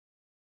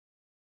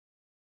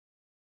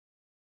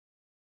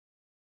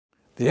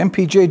The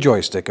MPJ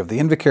Joystick of the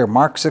Invacare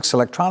Mark VI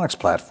electronics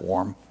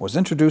platform was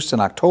introduced in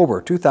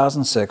October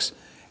 2006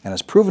 and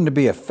has proven to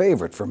be a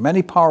favorite for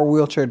many power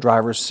wheelchair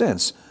drivers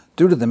since,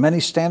 due to the many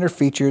standard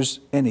features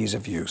and ease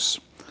of use.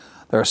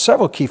 There are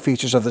several key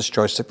features of this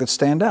joystick that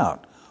stand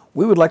out.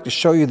 We would like to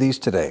show you these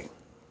today.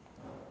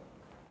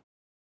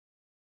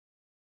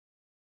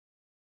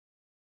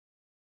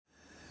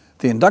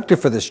 The inductor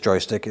for this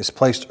joystick is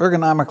placed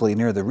ergonomically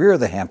near the rear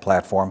of the hand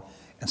platform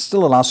and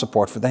still allows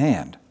support for the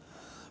hand.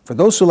 For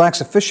those who lack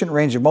sufficient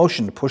range of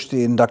motion to push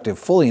the inductive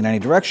fully in any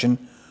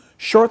direction,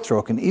 short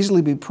throw can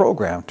easily be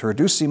programmed to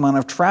reduce the amount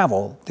of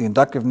travel the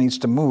inductive needs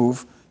to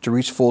move to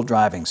reach full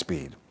driving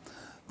speed.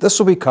 This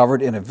will be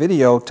covered in a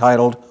video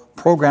titled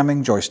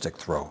Programming Joystick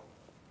Throw.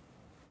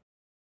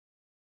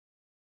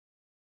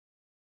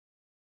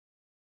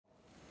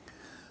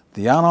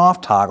 The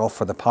on-off toggle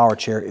for the power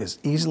chair is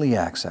easily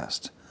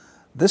accessed.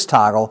 This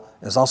toggle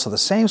is also the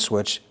same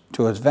switch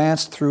to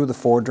advance through the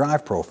four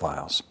drive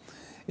profiles.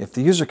 If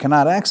the user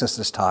cannot access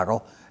this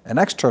toggle, an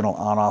external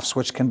on-off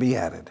switch can be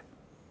added.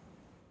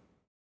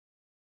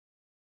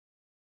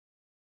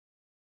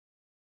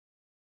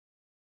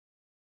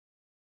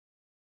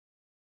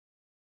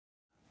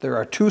 There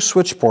are two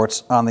switch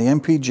ports on the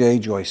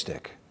MPJ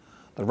joystick.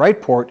 The right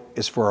port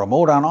is for a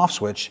remote on-off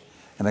switch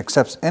and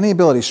accepts any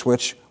ability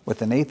switch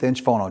with an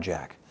 1/8" phono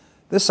jack.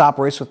 This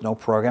operates with no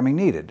programming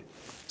needed.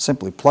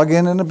 Simply plug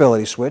in an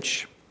ability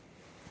switch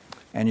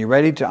and you're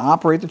ready to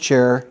operate the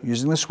chair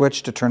using the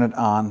switch to turn it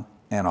on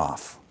and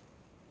off.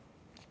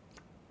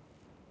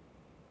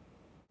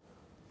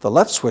 The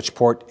left switch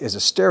port is a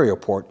stereo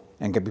port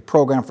and can be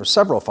programmed for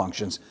several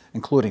functions,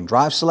 including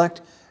drive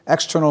select,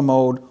 external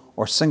mode,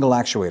 or single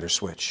actuator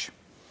switch.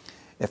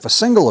 If a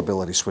single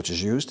ability switch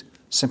is used,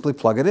 simply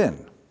plug it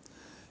in.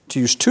 To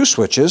use two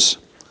switches,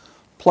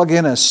 plug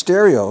in a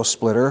stereo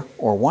splitter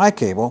or Y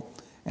cable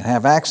and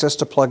have access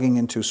to plugging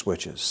in two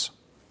switches.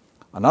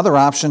 Another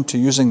option to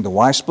using the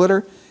Y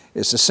splitter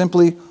is to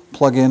simply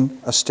plug in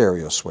a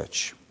stereo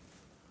switch.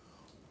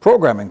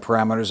 Programming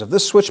parameters of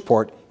this switch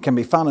port can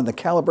be found in the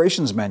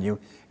calibrations menu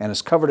and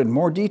is covered in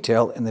more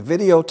detail in the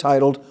video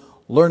titled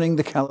Learning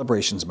the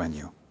Calibrations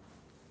menu.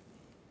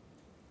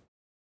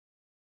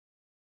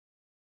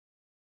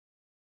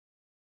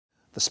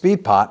 The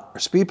speed pot, or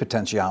speed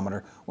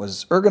potentiometer,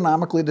 was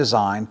ergonomically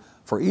designed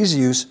for easy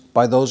use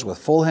by those with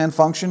full hand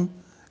function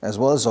as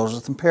well as those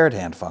with impaired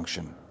hand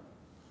function.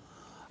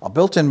 A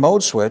built-in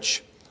mode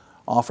switch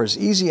offers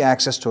easy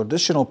access to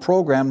additional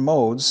programmed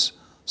modes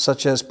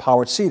such as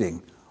powered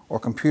seating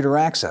or computer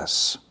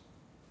access.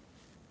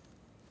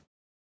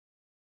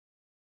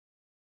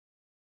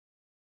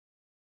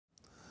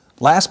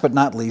 Last but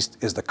not least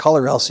is the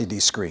color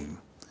LCD screen.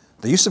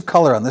 The use of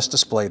color on this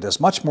display does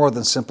much more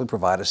than simply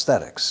provide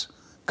aesthetics.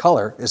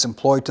 Color is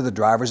employed to the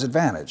driver's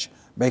advantage,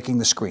 making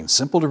the screen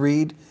simple to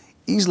read,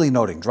 easily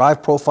noting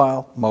drive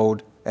profile,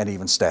 mode, and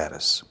even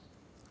status.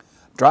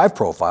 Drive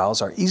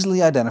profiles are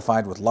easily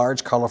identified with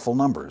large colorful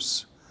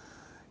numbers.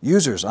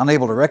 Users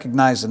unable to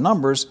recognize the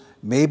numbers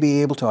may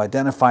be able to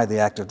identify the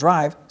active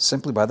drive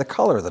simply by the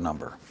color of the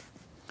number.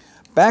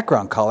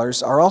 Background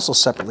colors are also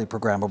separately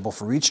programmable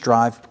for each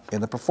drive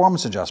in the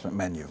Performance Adjustment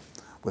menu,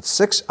 with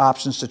 6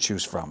 options to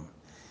choose from.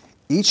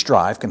 Each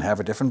drive can have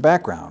a different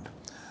background.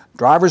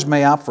 Drivers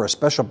may opt for a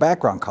special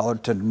background color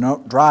to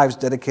denote drives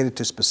dedicated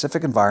to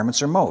specific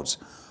environments or modes.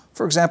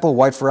 For example,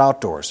 white for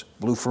outdoors,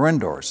 blue for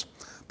indoors,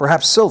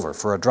 perhaps silver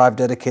for a drive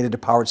dedicated to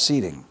powered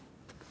seating.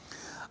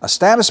 A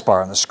status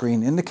bar on the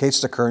screen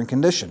indicates the current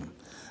condition.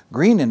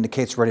 Green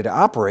indicates ready to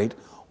operate,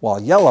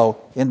 while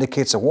yellow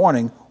indicates a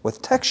warning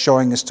with text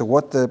showing as to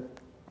what the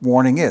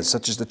warning is,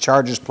 such as the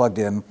charge is plugged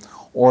in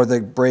or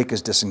the brake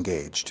is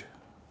disengaged.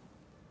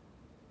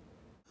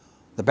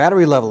 The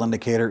battery level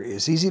indicator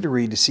is easy to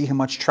read to see how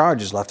much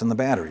charge is left in the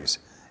batteries,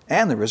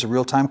 and there is a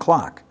real-time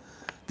clock.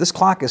 This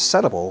clock is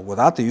settable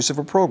without the use of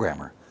a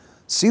programmer.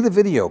 See the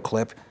video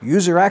clip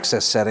User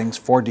Access Settings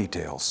for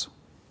details.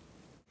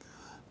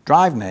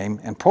 Drive name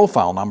and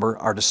profile number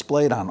are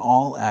displayed on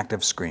all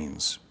active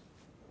screens.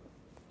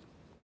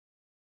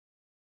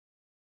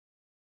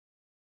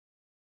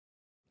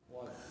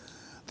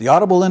 The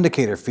audible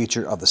indicator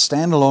feature of the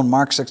standalone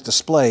Mark VI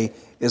display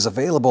is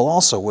available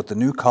also with the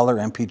new color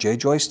MPJ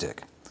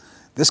joystick.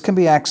 This can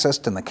be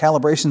accessed in the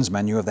calibrations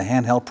menu of the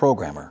handheld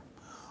programmer.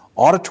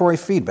 Auditory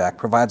feedback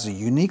provides a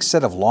unique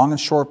set of long and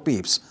short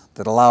beeps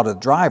that allow the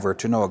driver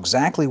to know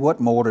exactly what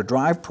mode or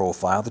drive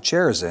profile the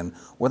chair is in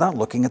without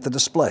looking at the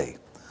display.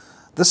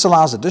 This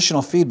allows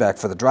additional feedback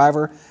for the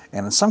driver,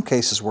 and in some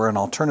cases where an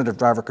alternative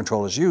driver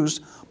control is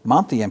used,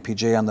 mount the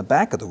MPJ on the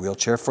back of the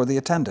wheelchair for the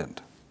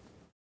attendant.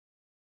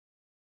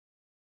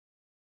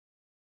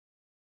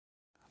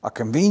 A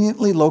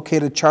conveniently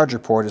located charger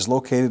port is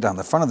located on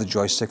the front of the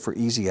joystick for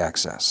easy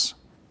access.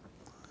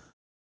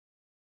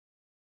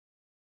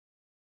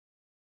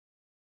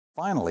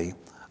 Finally,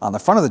 on the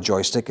front of the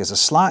joystick is a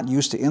slot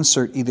used to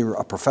insert either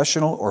a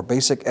professional or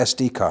basic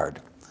SD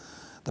card.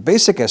 The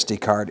basic SD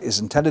card is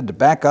intended to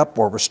back up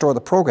or restore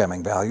the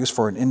programming values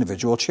for an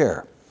individual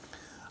chair.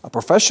 A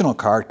professional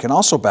card can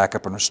also back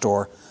up and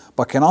restore,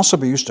 but can also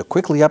be used to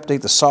quickly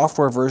update the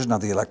software version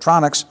of the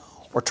electronics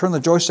or turn the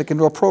joystick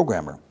into a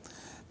programmer.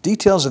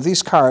 Details of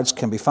these cards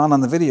can be found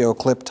on the video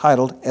clip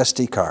titled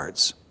SD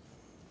Cards.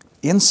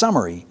 In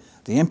summary,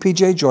 the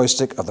MPJ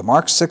Joystick of the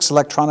Mark 6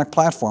 electronic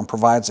platform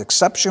provides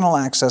exceptional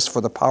access for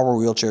the power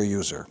wheelchair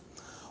user.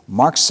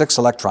 Mark 6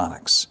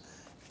 electronics.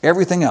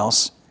 Everything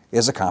else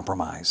is a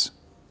compromise.